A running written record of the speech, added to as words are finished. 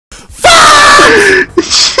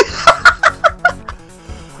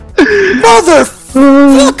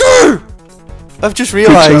Motherfucker! I've just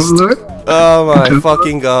realized. Oh my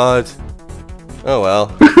fucking god. Oh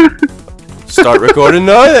well. Start recording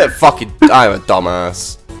now. That fucking. I'm a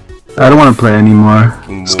dumbass. I don't want to play anymore.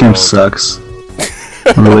 This game sucks.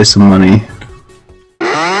 I'm gonna waste some money.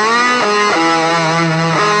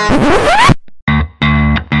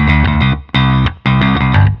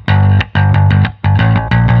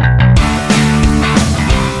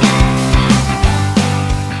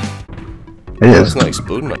 It is. It's not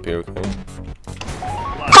exploding up here, okay?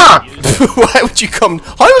 Fuck! Why would you come?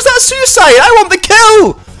 How was that suicide? I want the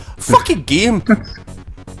kill! Fucking game!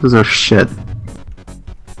 Those are shit.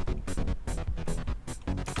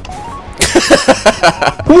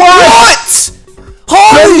 What?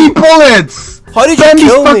 How? Bendy bullets! How did you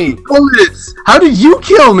kill me? Bullets! How did you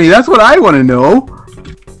kill me? That's what I want to know.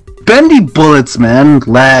 Bendy bullets, man.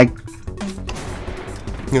 Lag.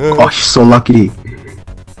 Oh, she's so lucky.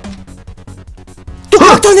 Don't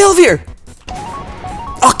walk down the elevator!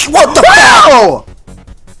 Oh, what the hell?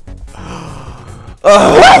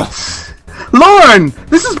 What? Lauren,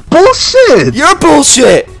 this is bullshit! You're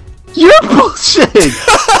bullshit! You're bullshit!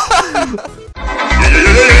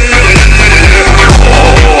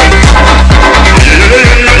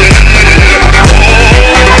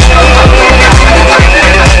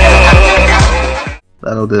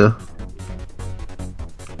 That'll do.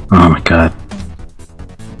 Oh my god.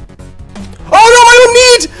 Oh no, I don't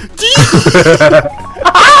need!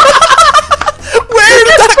 Where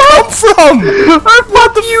did that come from? What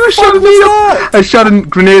the fuck? I shot a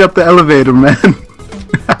grenade up the elevator, man.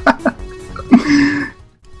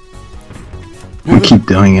 We keep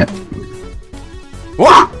doing it.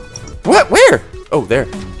 What? What? Where? Oh, there.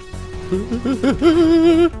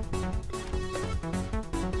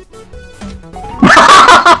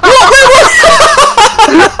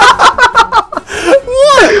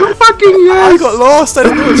 What? Fucking yes! I got lost. I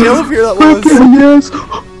didn't know which elevator that was. Fucking yes!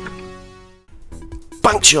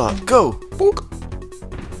 Bank shot. Go. Bonk.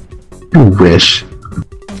 You wish.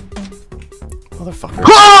 Motherfucker.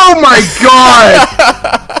 Oh my god!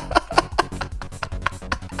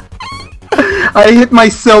 I hit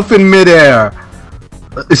myself in midair.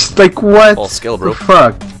 It's like what? All skill, bro. The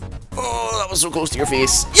fuck? Oh, that was so close to your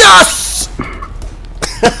face. Yes!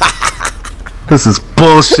 This is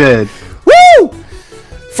bullshit. Woo!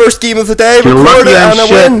 First game of the day. You're lucky I'm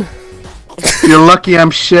shit. Win. You're lucky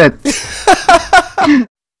I'm shit.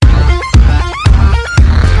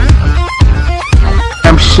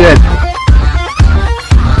 I'm shit.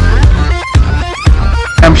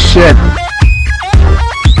 I'm shit.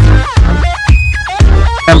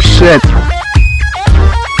 I'm shit.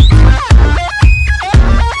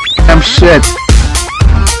 I'm shit.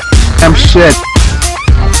 I'm shit.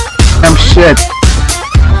 I'm shit.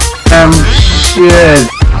 I'm shit.